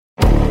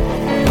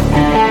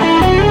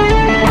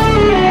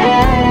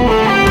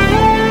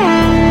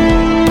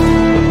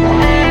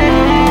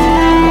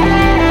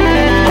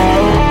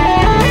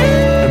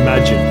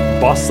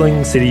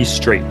bustling city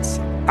streets.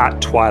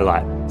 At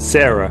twilight,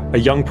 Sarah, a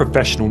young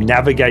professional,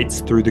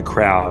 navigates through the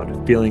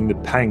crowd, feeling the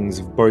pangs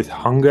of both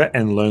hunger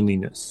and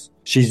loneliness.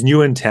 She's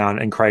new in town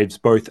and craves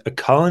both a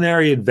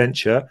culinary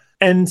adventure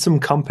and some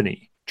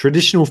company.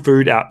 Traditional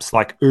food apps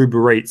like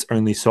Uber Eats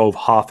only solve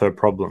half her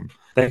problem.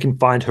 They can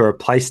find her a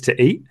place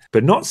to eat,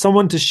 but not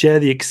someone to share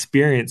the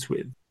experience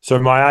with. So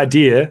my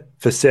idea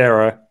for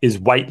Sarah is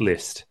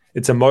Waitlist.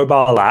 It's a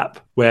mobile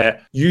app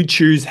where you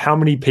choose how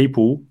many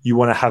people you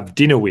want to have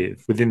dinner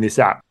with within this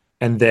app.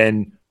 And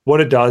then what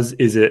it does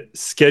is it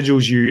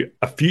schedules you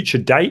a future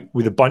date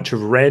with a bunch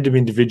of random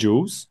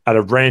individuals at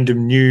a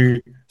random new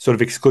sort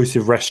of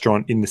exclusive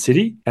restaurant in the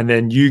city. And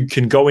then you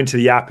can go into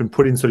the app and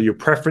put in sort of your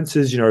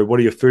preferences, what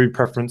are your food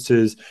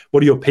preferences?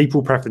 What are your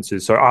people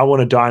preferences? So I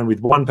want to dine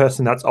with one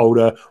person that's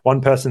older,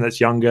 one person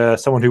that's younger,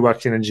 someone who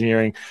works in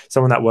engineering,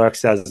 someone that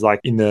works as like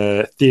in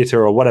the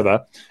theater or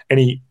whatever. And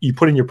you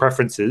put in your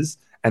preferences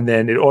and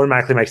then it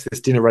automatically makes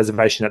this dinner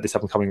reservation at this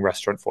up and coming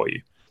restaurant for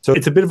you. So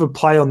it's a bit of a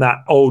play on that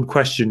old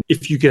question.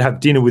 If you could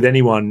have dinner with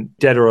anyone,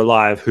 dead or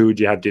alive, who would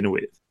you have dinner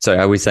with? So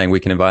are we saying we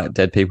can invite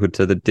dead people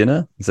to the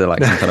dinner? Is there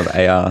like some kind of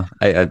a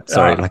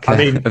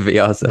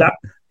VR set?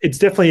 It's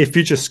definitely a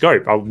future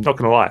scope. I'm not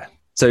going to lie.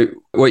 So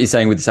what you're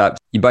saying with this app,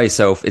 you by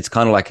yourself, it's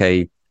kind of like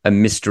a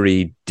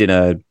mystery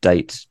dinner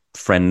date,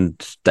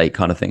 friend date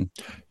kind of thing.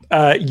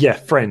 Yeah,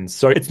 friends.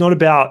 So it's not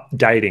about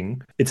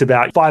dating. It's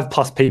about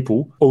 5+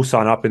 people all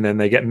sign up and then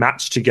they get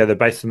matched together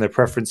based on their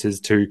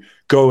preferences to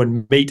go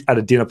and meet at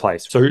a dinner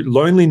place. So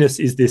loneliness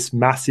is this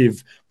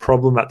massive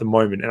problem at the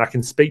moment. And I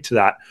can speak to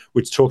that,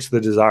 which talks to the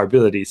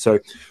desirability. So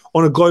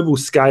on a global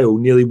scale,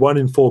 nearly 1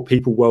 in 4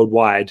 people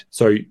worldwide,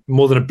 so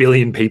more than 1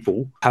 billion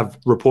people, have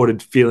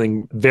reported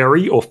feeling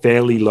very or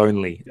fairly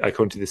lonely,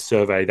 according to this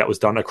survey that was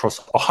done across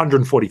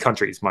 140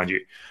 countries, mind you.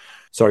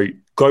 So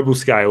global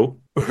scale,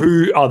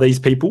 who are these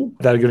people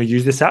that are going to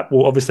use this app?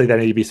 Well, obviously they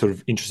need to be sort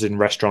of interested in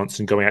restaurants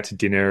and going out to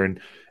dinner and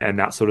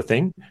that sort of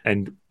thing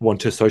and want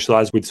to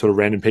socialize with sort of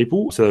random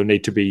people. So they'll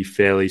need to be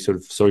fairly sort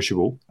of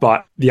sociable.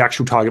 But the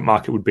actual target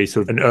market would be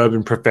sort of an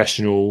urban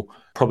professional,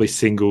 probably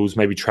singles,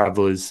 maybe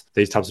travelers,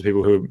 these types of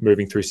people who are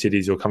moving through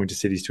cities or coming to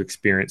cities to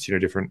experience,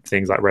 different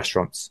things like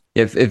restaurants.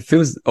 Yeah, it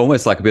feels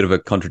almost like a bit of a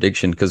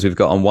contradiction because we've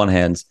got on one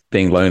hand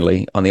being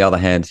lonely, on the other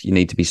hand, you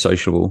need to be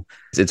sociable.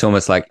 It's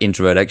almost like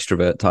introvert,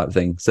 extrovert type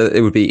thing. So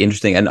it would be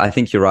interesting. And I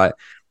think you're right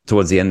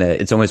towards the end there.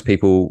 It's almost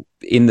people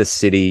in the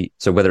city.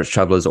 So whether it's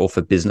travelers or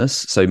for business,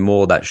 so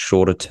more that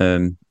shorter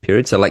term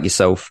period. So like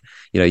yourself,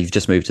 you've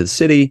just moved to the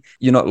city.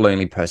 You're not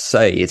lonely per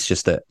se. It's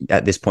just that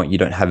at this point, you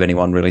don't have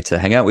anyone really to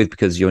hang out with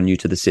because you're new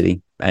to the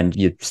city and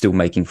you're still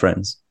making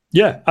friends.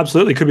 Yeah,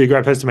 absolutely. Could be a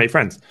great place to make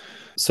friends.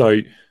 So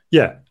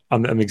yeah,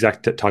 I'm an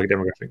exact target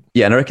demographic.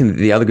 Yeah. And I reckon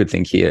the other good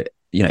thing here,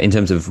 in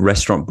terms of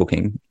restaurant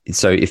booking.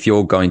 So if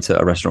you're going to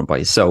a restaurant by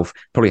yourself,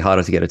 probably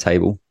harder to get a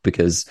table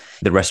because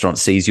the restaurant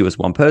sees you as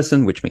one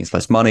person, which means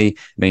less money. It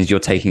means you're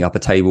taking up a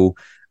table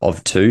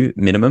of 2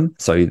 minimum.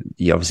 So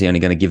you're obviously only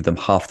going to give them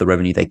half the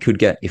revenue they could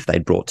get if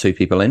they'd brought 2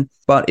 people in.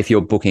 But if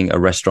you're booking a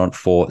restaurant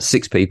for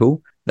 6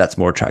 people, that's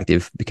more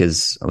attractive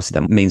because obviously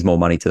that means more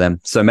money to them.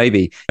 So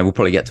maybe, and we'll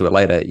probably get to it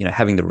later,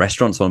 having the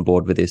restaurants on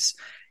board with this,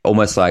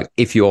 almost like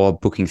if you're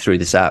booking through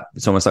this app,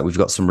 it's almost like we've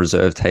got some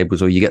reserved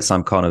tables or you get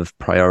some kind of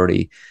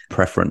priority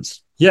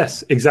preference.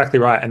 Yes, exactly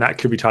right. And that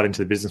could be tied into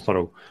the business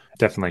model.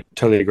 Definitely.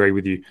 Totally agree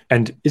with you.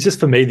 And it's just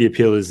for me, the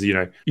appeal is, you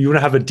want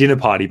to have a dinner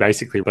party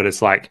basically, but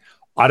it's like,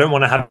 I don't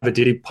want to have a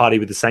dinner party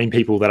with the same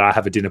people that I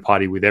have a dinner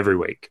party with every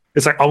week.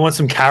 It's like, I want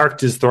some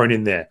characters thrown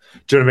in there.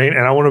 Do you know what I mean?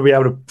 And I want to be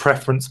able to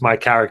preference my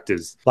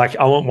characters. Like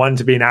I want one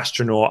to be an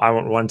astronaut. I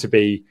want one to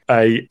be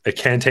a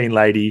canteen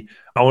lady.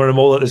 I want them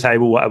all at the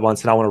table at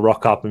once, and I want to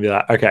rock up and be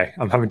like, okay,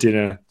 I'm having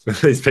dinner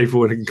with these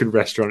people in a good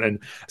restaurant and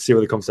see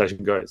where the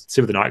conversation goes, see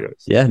where the night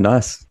goes. Yeah,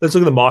 nice. Let's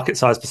look at the market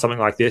size for something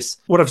like this.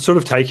 What I've sort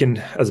of taken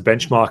as a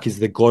benchmark is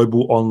the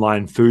global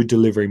online food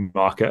delivery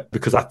market,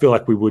 because I feel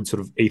like we would sort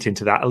of eat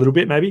into that a little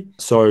bit maybe.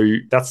 So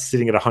that's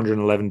sitting at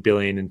 111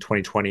 billion in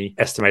 2020,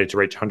 estimated to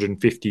reach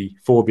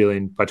 154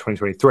 billion by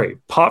 2023.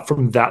 Apart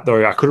from that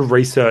though, I could have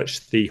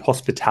researched the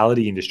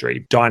hospitality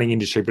industry, dining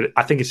industry, but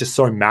I think it's just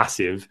so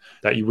massive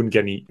that you wouldn't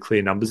get any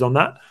clear numbers on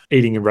that.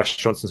 Eating in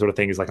restaurants and sort of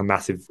thing is like a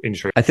massive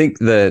industry. I think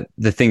the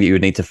thing that you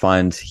would need to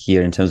find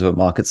here in terms of a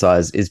market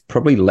size is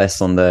probably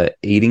less on the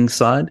eating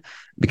side,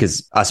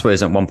 because I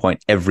suppose at one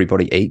point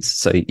everybody eats.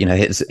 So,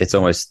 it's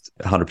almost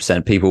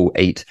 100% people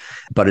eat,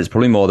 but it's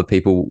probably more the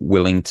people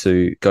willing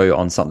to go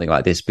on something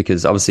like this,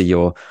 because obviously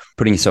you're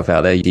putting yourself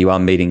out there. You are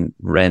meeting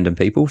random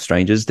people,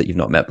 strangers that you've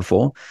not met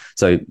before.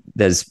 So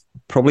there's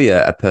probably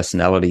a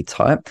personality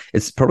type.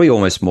 It's probably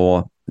almost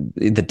more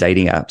the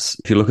dating apps.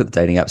 If you look at the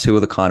dating apps, who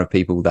are the kind of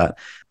people that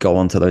go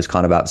onto those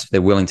kind of apps?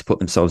 They're willing to put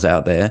themselves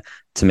out there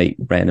to meet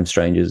random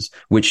strangers,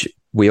 which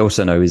we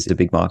also know is a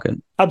big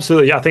market.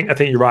 Absolutely. I think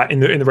you're right. In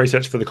the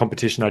research for the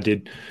competition I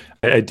did,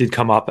 It did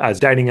come up as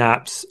dating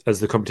apps, as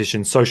the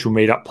competition, social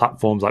meetup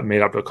platforms like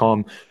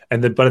meetup.com.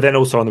 But then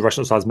also on the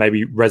restaurant side,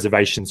 maybe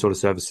reservation sort of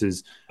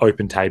services,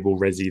 Open Table,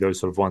 Resi, those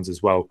sort of ones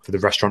as well for the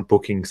restaurant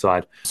booking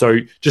side. So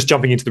just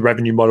jumping into the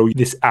revenue model,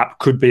 this app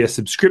could be a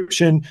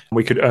subscription.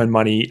 We could earn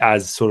money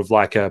as sort of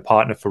like a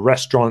partner for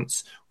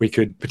restaurants. We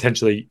could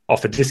potentially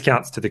offer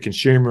discounts to the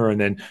consumer and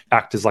then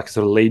act as like a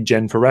sort of lead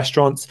gen for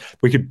restaurants.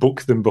 We could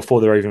book them before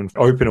they're even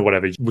open or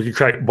whatever. We could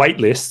create wait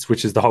lists,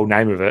 which is the whole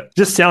name of it.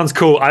 Just sounds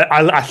cool.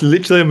 I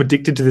literally am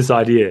addicted to this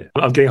idea.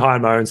 I'm getting high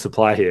on my own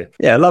supply here.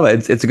 Yeah, I love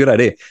it. It's a good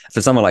idea.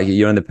 For someone like you,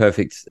 you're in the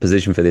perfect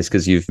position for this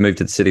because you've moved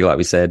to the city, like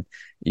we said.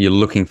 You're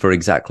looking for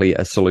exactly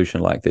a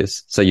solution like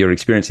this. So you're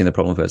experiencing the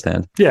problem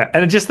firsthand. Yeah.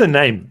 And just the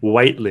name,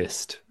 wait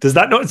list. Does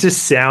that not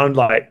just sound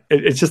like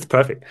it's just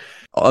perfect?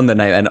 On the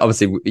name, and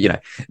obviously,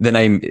 the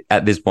name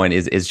at this point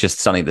is just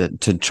something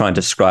to try and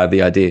describe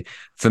the idea.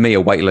 For me,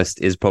 a wait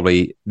list is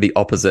probably the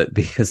opposite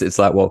because it's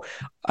like, well,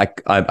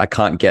 I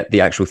can't get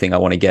the actual thing I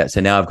want to get. So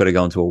now I've got to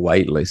go onto a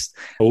wait list.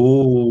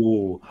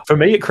 Oh, for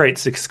me, it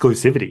creates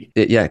exclusivity.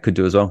 It could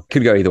do as well.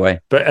 Could go either way.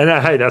 But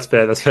hey, that's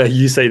fair. That's fair.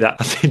 You say that.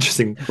 That's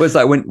interesting. Well, it's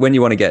like when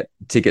you want to get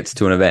tickets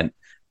to an event,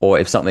 or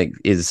if something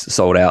is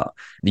sold out,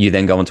 you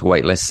then go onto a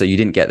wait list. So you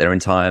didn't get there in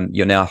time.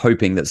 You're now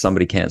hoping that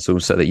somebody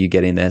cancels so that you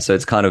get in there. So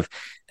it's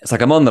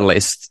like I'm on the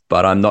list,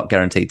 but I'm not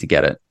guaranteed to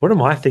get it. What am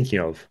I thinking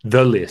of?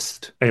 The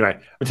list. Anyway,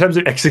 in terms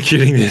of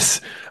executing this,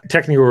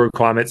 technical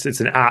requirements, it's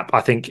an app. I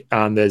think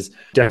there's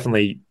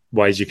definitely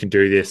ways you can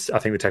do this. I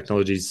think the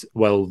technology is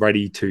well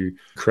ready to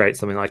create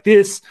something like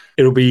this.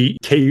 It'll be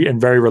key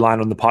and very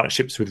reliant on the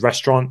partnerships with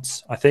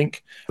restaurants, I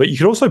think. But you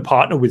could also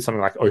partner with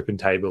something like Open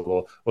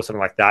Table or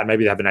something like that.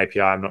 Maybe they have an API,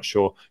 I'm not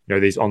sure.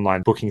 These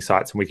online booking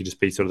sites, and we could just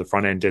be sort of the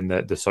front end and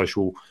the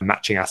social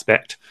matching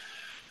aspect.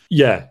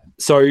 Yeah.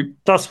 So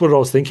that's what I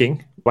was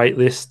thinking.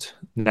 Waitlist,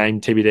 name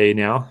TBD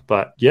now,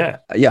 but yeah.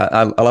 Yeah,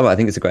 I love it. I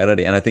think it's a great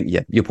idea. And I think,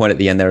 your point at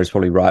the end there is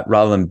probably right.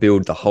 Rather than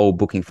build the whole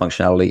booking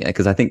functionality,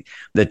 because I think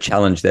the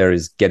challenge there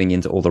is getting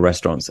into all the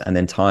restaurants and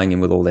then tying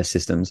in with all their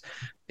systems.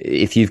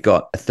 If you've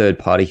got a third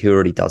party who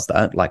already does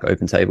that, like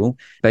OpenTable,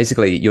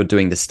 basically you're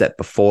doing the step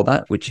before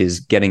that, which is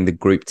getting the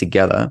group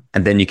together.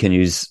 And then you can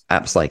use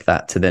apps like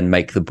that to then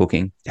make the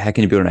booking. How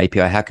can you build an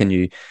API? How can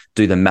you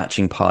do the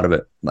matching part of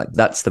it? Like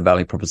that's the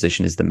value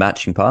proposition, is the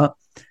matching part.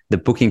 The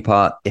booking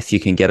part, if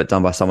you can get it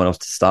done by someone else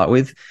to start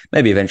with,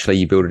 maybe eventually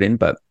you build it in,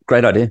 but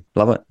great idea.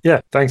 Love it.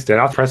 Yeah, thanks, Dan.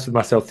 I'm impressed with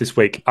myself this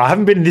week. I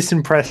haven't been this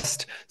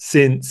impressed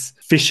since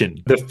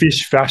Fission, the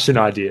fish fashion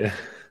idea.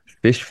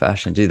 Fish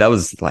fashion. Gee, that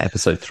was like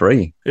episode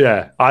 3.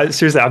 Yeah,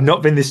 seriously, I've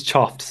not been this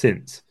chuffed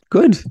since.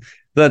 Good.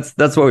 That's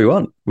what we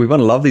want. We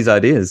want to love these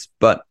ideas.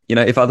 But,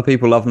 if other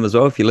people love them as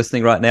well, if you're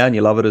listening right now and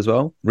you love it as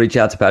well, reach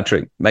out to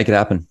Patrick. Make it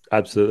happen.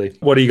 Absolutely.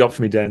 What do you got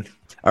for me, Dan?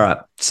 All right.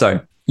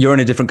 So you're in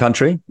a different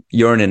country.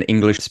 You're in an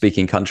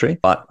English-speaking country.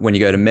 But when you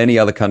go to many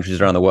other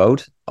countries around the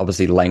world,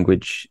 obviously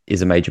language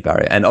is a major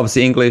barrier. And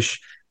obviously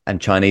English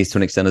and Chinese to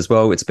an extent as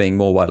well, it's being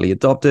more widely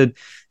adopted.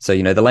 So,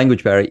 the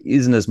language barrier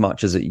isn't as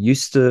much as it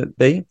used to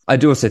be. I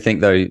do also think,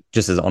 though,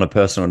 just as on a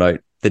personal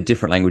note, the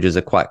different languages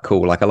are quite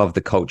cool. Like I love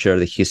the culture,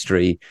 the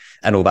history,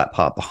 and all that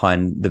part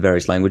behind the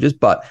various languages.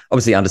 But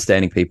obviously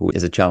understanding people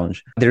is a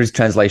challenge. There is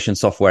translation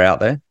software out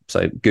there.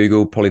 So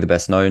Google, probably the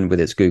best known with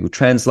its Google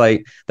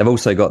Translate. They've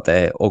also got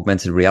their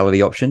augmented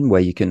reality option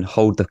where you can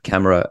hold the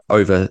camera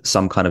over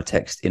some kind of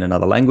text in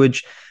another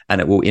language and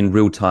it will in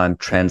real time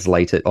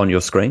translate it on your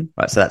screen,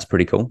 right? So that's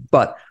pretty cool.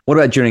 But what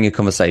about during a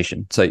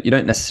conversation? So you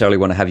don't necessarily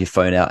want to have your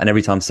phone out and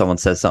every time someone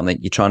says something,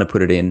 you're trying to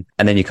put it in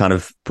and then you're kind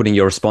of putting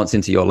your response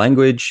into your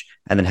language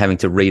and then having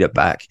to read it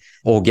back,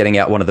 or getting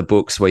out one of the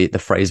books the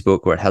phrase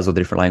book where it has all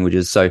the different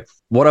languages. So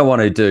what I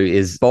want to do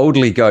is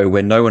boldly go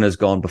where no one has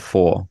gone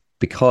before,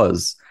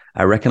 because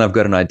I reckon I've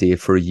got an idea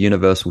for a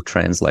universal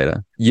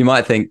translator. You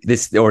might think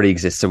this already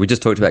exists. So we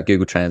just talked about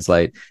Google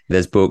Translate.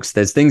 There's books,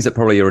 there's things that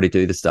probably already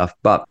do this stuff,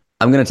 but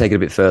I'm going to take it a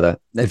bit further.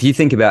 If you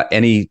think about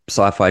any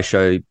sci-fi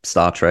show,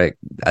 Star Trek,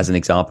 as an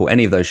example,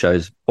 any of those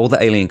shows, all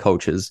the alien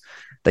cultures,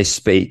 they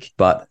speak,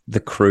 but the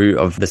crew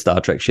of the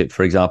Star Trek ship,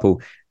 for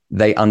example,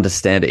 they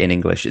understand it in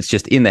English. It's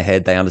just in their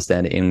head, they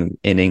understand it in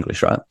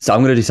English, right? So I'm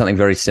going to do something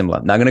very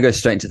similar. Now I'm going to go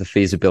straight into the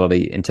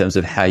feasibility in terms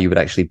of how you would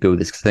actually build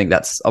this, because I think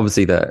that's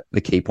obviously the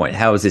key point.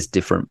 How is this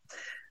different?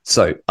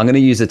 So I'm going to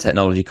use a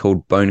technology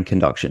called bone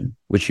conduction,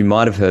 which you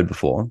might have heard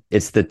before.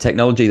 It's the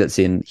technology that's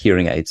in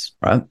hearing aids,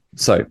 right?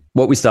 So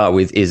what we start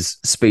with is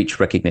speech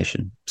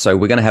recognition. So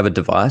we're going to have a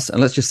device, and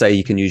let's just say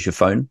you can use your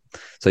phone.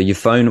 So your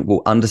phone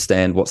will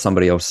understand what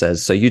somebody else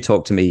says. So you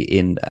talk to me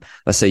in,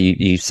 let's say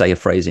you say a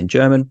phrase in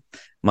German.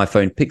 My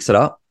phone picks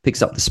up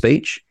the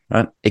speech,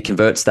 right? It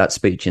converts that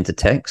speech into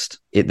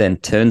text. It then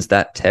turns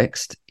that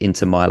text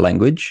into my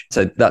language.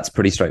 So that's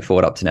pretty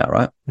straightforward up to now,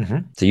 right? Mm-hmm.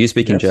 So you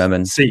speak in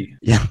German. See.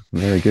 Yeah,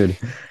 very good.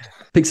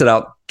 picks it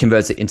up,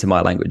 converts it into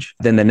my language.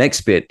 Then the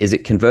next bit is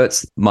it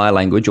converts my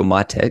language or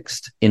my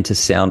text into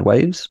sound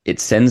waves. It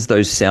sends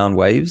those sound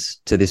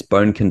waves to this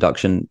bone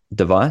conduction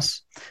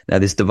device. Now,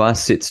 this device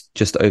sits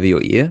just over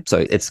your ear.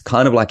 So it's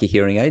kind of like a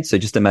hearing aid. So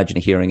just imagine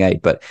a hearing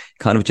aid, but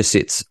kind of just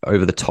sits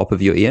over the top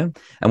of your ear.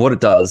 And what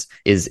it does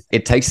is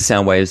it takes the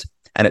sound waves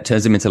and it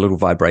turns them into little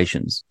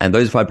vibrations. And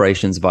those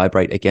vibrations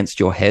vibrate against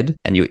your head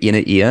and your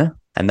inner ear.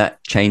 And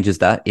that changes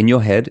that in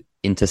your head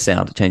into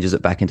sound. It changes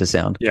it back into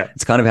sound. Yeah.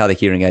 It's kind of how the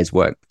hearing aids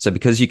work. So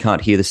because you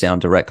can't hear the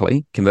sound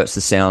directly, converts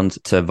the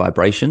sound to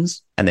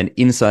vibrations, and then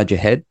inside your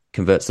head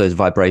converts those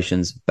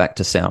vibrations back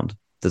to sound.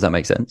 Does that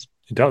make sense?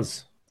 It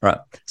does. Right.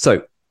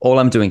 So all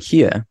I'm doing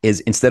here is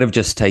instead of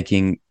just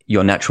taking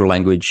your natural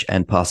language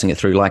and passing it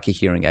through like a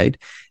hearing aid,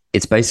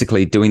 it's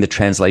basically doing the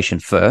translation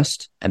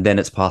first, and then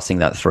it's passing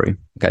that through.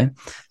 Okay.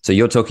 So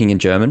you're talking in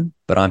German,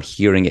 but I'm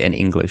hearing it in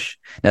English.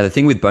 Now, the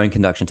thing with bone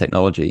conduction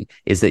technology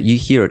is that you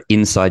hear it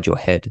inside your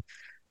head.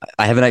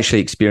 I haven't actually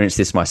experienced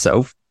this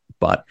myself,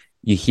 but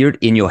you hear it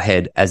in your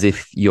head as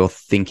if you're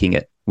thinking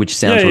it, which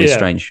sounds really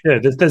strange. Yeah,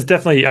 there's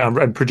definitely,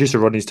 and producer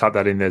Rodney's typed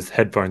that in. There's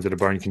headphones that are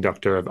bone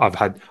conductor. I've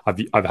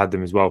had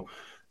them as well.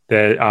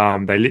 They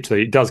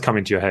literally, it does come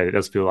into your head. It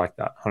does feel like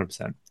that,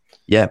 100%.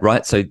 Yeah,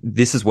 right. So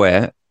this is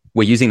where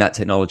we're using that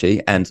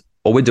technology, and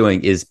all we're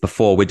doing is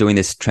before we're doing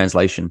this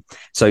translation.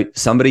 So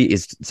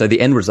the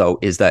end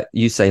result is that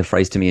you say a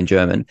phrase to me in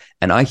German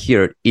and I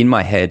hear it in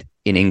my head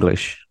in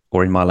English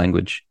or in my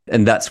language.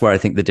 And that's where I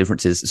think the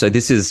difference is. So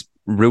this is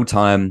real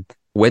time.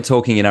 We're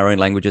talking in our own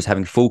languages,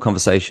 having full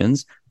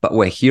conversations, but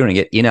we're hearing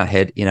it in our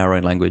head, in our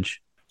own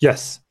language.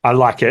 Yes, I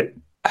like it.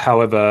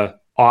 However,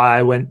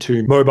 I went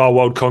to Mobile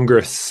World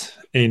Congress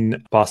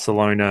in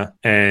Barcelona,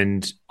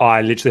 and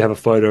I literally have a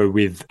photo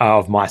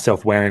of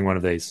myself wearing one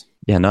of these.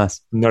 Yeah, nice.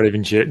 Not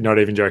even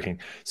joking.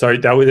 So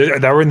they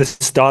were in the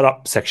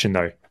startup section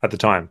though at the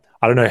time.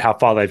 I don't know how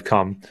far they've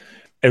come.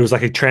 It was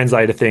like a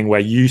translator thing where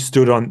you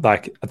stood on,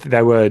 like,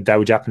 they were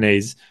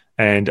Japanese,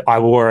 and I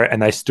wore it,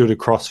 and they stood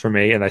across from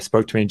me and they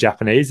spoke to me in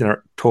Japanese and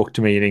talked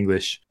to me in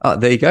English. Oh,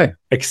 there you go.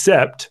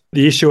 Except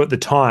the issue at the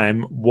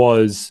time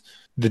was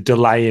the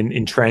delay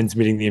in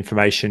transmitting the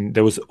information.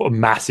 There was a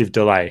massive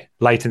delay,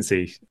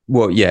 latency.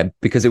 Well, yeah,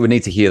 because it would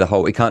need to hear the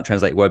whole, it can't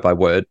translate word by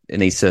word. It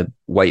needs to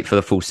wait for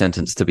the full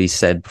sentence to be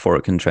said before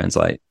it can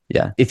translate.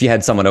 Yeah. If you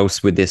had someone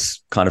else with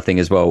this kind of thing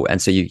as well, and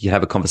so you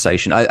have a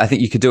conversation, I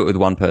think you could do it with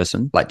one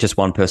person, like just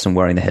one person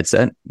wearing the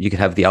headset. You could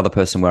have the other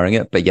person wearing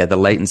it. But yeah, the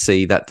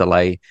latency, that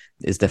delay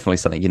is definitely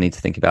something you need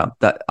to think about.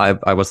 That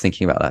I was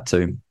thinking about that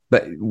too.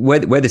 But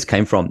where this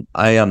came from,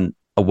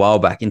 a while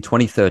back in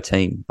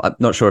 2013, I'm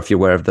not sure if you're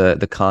aware of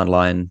the Cannes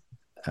Lion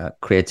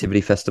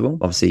Creativity Festival,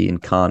 obviously in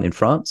Cannes in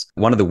France.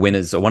 One of the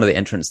winners, or one of the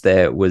entrants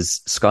there,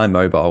 was Sky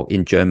Mobile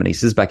in Germany. So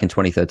this is back in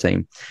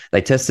 2013.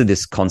 They tested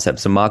this concept,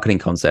 some marketing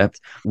concept,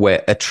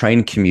 where a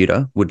train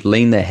commuter would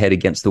lean their head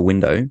against the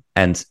window,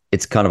 and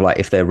it's kind of like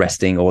if they're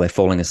resting or they're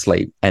falling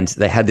asleep. And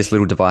they had this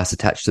little device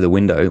attached to the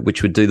window,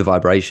 which would do the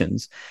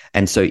vibrations.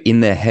 And so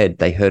in their head,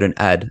 they heard an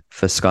ad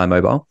for Sky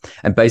Mobile.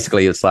 And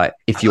basically it's like,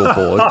 if you're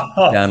bored,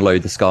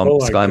 download the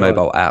Sky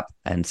Mobile app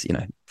and,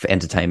 for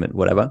entertainment,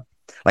 whatever.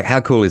 Like,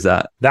 how cool is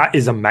that? That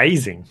is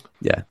amazing.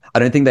 Yeah. I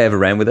don't think they ever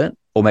ran with it,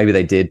 or maybe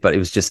they did, but it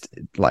was just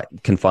like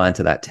confined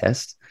to that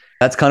test.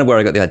 That's kind of where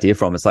I got the idea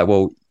from. It's like,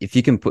 well, if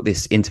you can put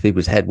this into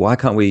people's head, why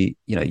can't we,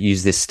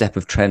 use this step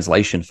of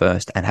translation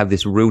first and have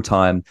this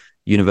real-time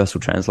universal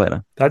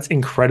translator? That's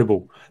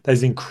incredible. That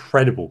is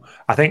incredible.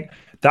 I think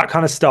that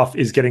kind of stuff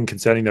is getting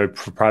concerning though,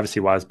 for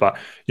privacy-wise. But,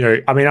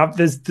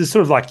 there's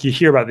sort of like, you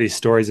hear about these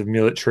stories of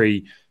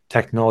military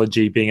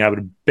technology being able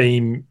to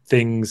beam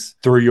things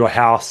through your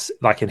house,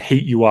 like, and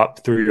heat you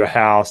up through your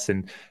house.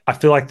 And I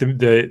feel like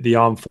the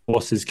armed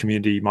forces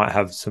community might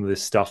have some of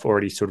this stuff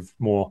already sort of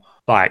more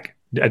like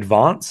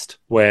advanced,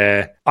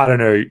 where, I don't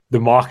know, the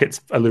market's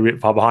a little bit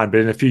far behind,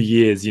 but in a few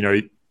years,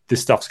 this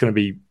stuff's going to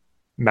be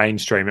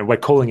mainstream, and we're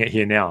calling it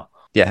here now.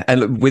 Yeah, and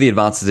look, with the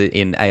advances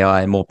in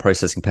AI and more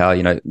processing power,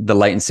 the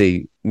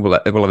latency will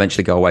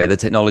eventually go away. The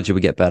technology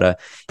will get better.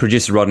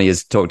 Producer Rodney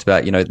has talked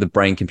about, the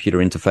brain-computer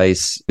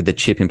interface with the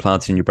chip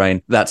implanted in your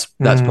brain. That's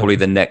probably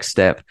the next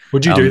step.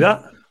 Would you do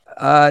that?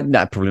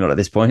 No, probably not at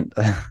this point.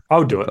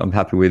 I'll do it. I'm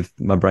happy with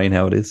my brain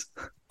how it is.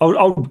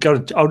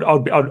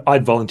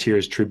 I'd volunteer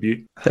as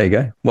tribute. There you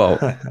go.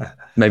 Well,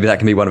 maybe that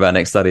can be one of our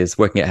next studies,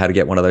 working out how to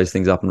get one of those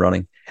things up and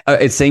running.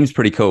 It seems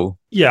pretty cool.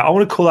 Yeah, I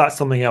want to call out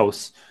something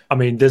else.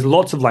 There's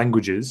lots of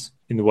languages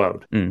in the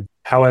world.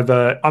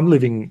 However, I'm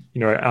living, I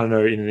don't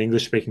know, in an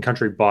English-speaking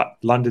country, but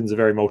London's a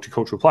very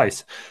multicultural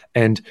place,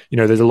 and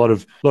there's a lot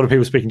of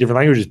people speaking different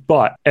languages,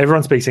 but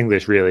everyone speaks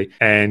English, really.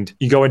 And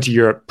you go into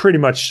Europe, pretty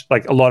much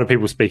like a lot of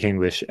people speak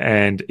English,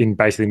 and in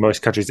basically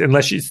most countries,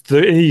 unless you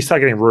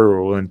start getting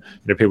rural, and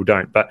people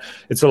don't. But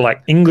it's sort of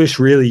like English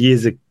really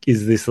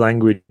is this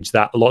language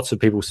that lots of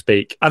people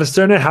speak. I just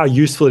don't know how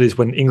useful it is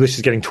when English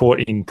is getting taught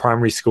in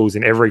primary schools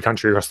in every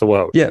country across the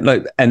world. Yeah,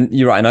 no, and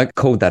you're right. And I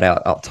called that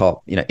out up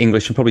top.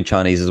 English and probably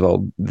Chinese as well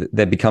world,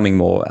 they're becoming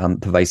more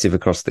pervasive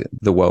across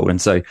the world.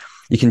 And so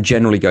you can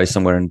generally go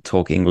somewhere and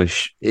talk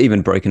English,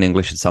 even broken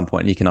English at some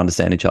point, and you can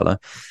understand each other.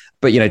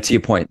 But, to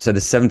your point, so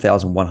there's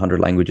 7,100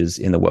 languages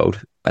in the world.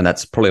 And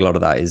that's probably a lot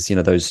of that is,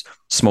 those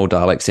small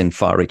dialects in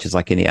far reaches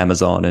like in the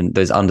Amazon and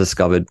those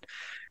undiscovered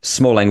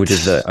small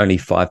languages that only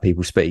 5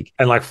 people speak.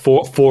 And like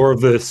four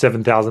of the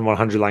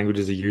 7,100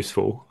 languages are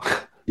useful.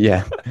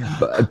 Yeah.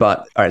 But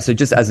all right. So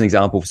just as an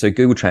example, so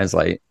Google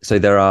Translate, so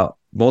there are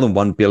more than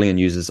 1 billion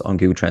users on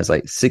Google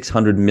Translate,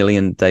 600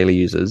 million daily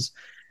users,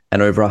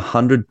 and over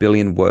 100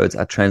 billion words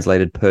are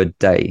translated per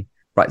day.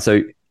 Right.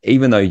 So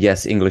even though,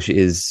 yes, English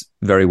is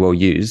very well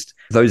used,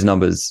 those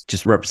numbers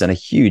just represent a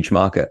huge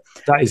market.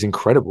 That is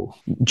incredible.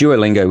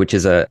 Duolingo, which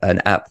is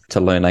an app to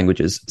learn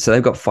languages. So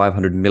they've got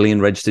 500 million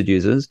registered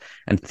users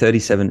and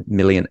 37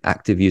 million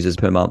active users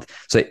per month.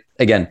 So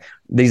again,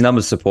 these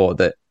numbers support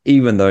that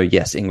even though,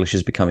 yes, English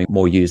is becoming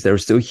more used, there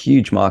is still a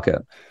huge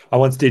market. I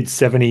once did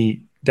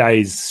 70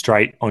 days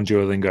straight on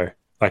Duolingo,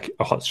 like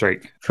a hot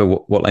streak. For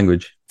what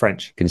language?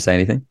 French. Can you say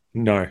anything?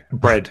 No.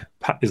 Bread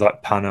is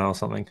like pana or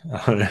something.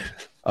 I don't know.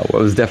 Oh,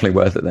 well, it was definitely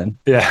worth it then.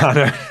 Yeah, I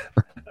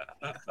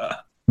know.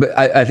 But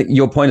I think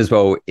your point as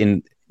well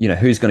in,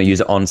 who's going to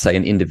use it on, say,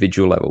 an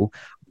individual level.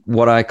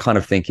 What I kind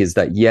of think is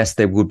that, yes,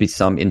 there would be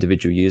some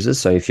individual users.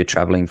 So if you're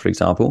traveling, for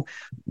example,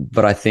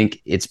 but I think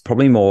it's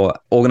probably more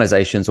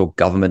organizations or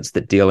governments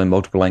that deal in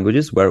multiple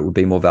languages where it would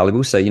be more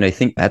valuable. So,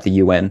 think at the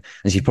UN,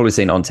 as you've probably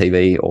seen on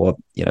TV or,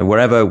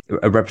 wherever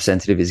a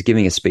representative is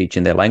giving a speech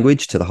in their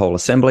language to the whole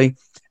assembly.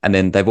 And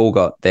then they've all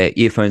got their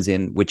earphones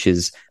in, which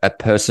is a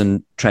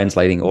person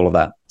translating all of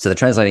that. So they're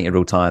translating in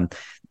real time.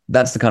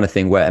 That's the kind of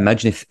thing where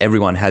imagine if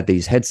everyone had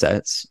these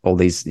headsets or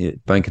these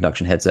bone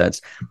conduction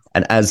headsets,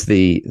 and as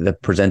the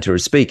presenter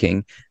is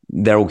speaking,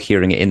 they're all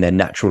hearing it in their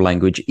natural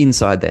language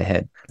inside their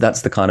head.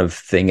 That's the kind of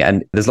thing.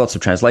 And there's lots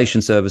of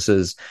translation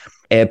services,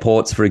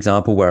 airports, for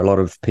example, where a lot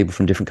of people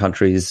from different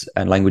countries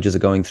and languages are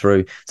going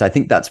through. So I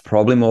think that's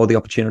probably more the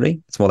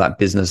opportunity. It's more that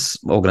business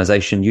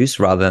organization use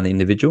rather than the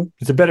individual.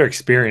 It's a better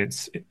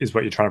experience is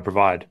what you're trying to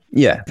provide.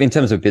 Yeah. In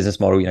terms of business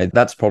model,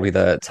 that's probably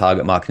the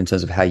target market in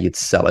terms of how you'd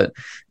sell it.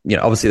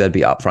 Obviously there'd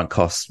be upfront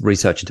costs,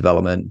 research and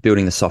development,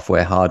 building the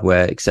software,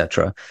 hardware,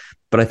 etc.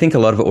 But I think a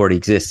lot of it already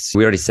exists.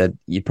 We already said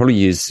you'd probably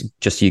use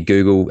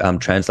Google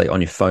Translate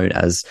on your phone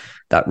as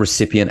that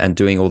recipient and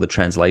doing all the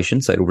translation.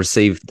 So it'll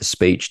receive the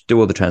speech, do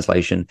all the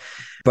translation.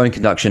 Bone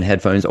conduction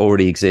headphones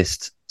already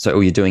exist. So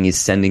all you're doing is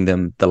sending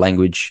them the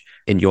language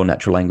in your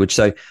natural language.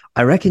 So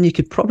I reckon you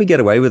could probably get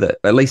away with it,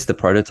 at least the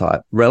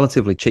prototype,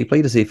 relatively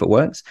cheaply to see if it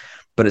works.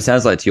 But it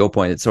sounds like, to your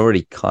point, it's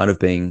already kind of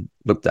being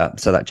looked at.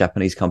 So that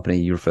Japanese company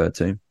you referred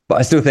to. But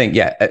I still think,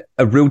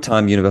 a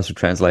real-time universal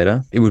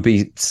translator, it would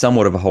be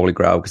somewhat of a holy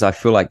grail because I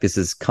feel like this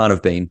has kind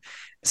of been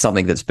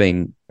something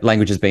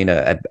language has been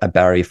a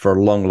barrier for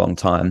a long, long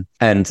time.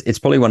 And it's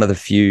probably one of the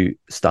few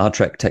Star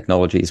Trek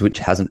technologies which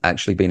hasn't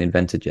actually been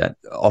invented yet.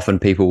 Often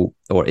people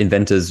or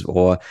inventors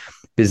or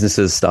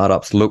businesses,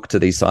 startups look to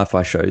these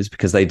sci-fi shows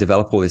because they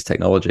develop all this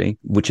technology,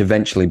 which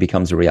eventually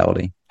becomes a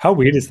reality. How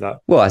weird is that?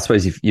 Well, I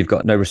suppose you've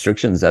got no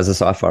restrictions. As a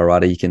sci-fi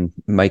writer, you can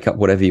make up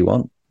whatever you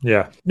want.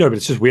 Yeah. No, but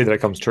it's just weird that it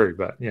comes true.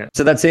 But yeah.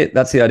 So that's it.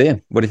 That's the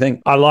idea. What do you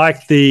think? I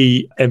like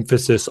the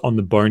emphasis on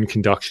the bone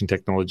conduction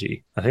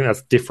technology. I think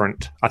that's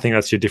different. I think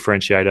that's your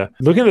differentiator.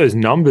 Look at those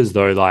numbers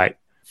though, like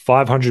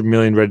 500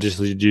 million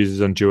registered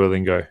users on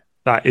Duolingo.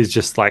 That is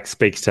just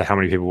speaks to how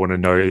many people want to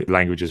know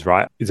languages,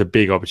 right? It's a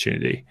big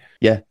opportunity.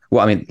 Yeah.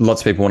 Well, I mean,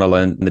 lots of people want to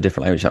learn the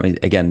different language. I mean,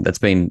 again, that's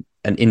been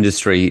an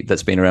industry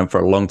that's been around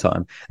for a long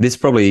time. This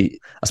probably,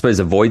 I suppose,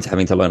 avoids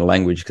having to learn a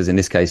language because in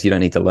this case, you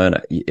don't need to learn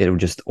it. It'll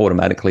just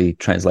automatically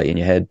translate in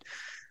your head.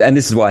 And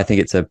this is why I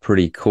think it's a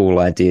pretty cool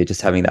idea,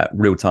 just having that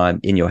real time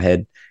in your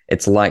head.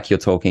 It's like you're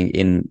talking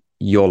in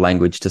your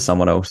language to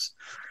someone else.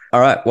 All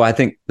right. Well, I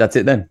think that's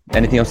it then.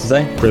 Anything else to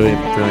say? Brilliant.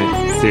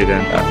 See you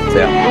then. See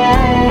ya.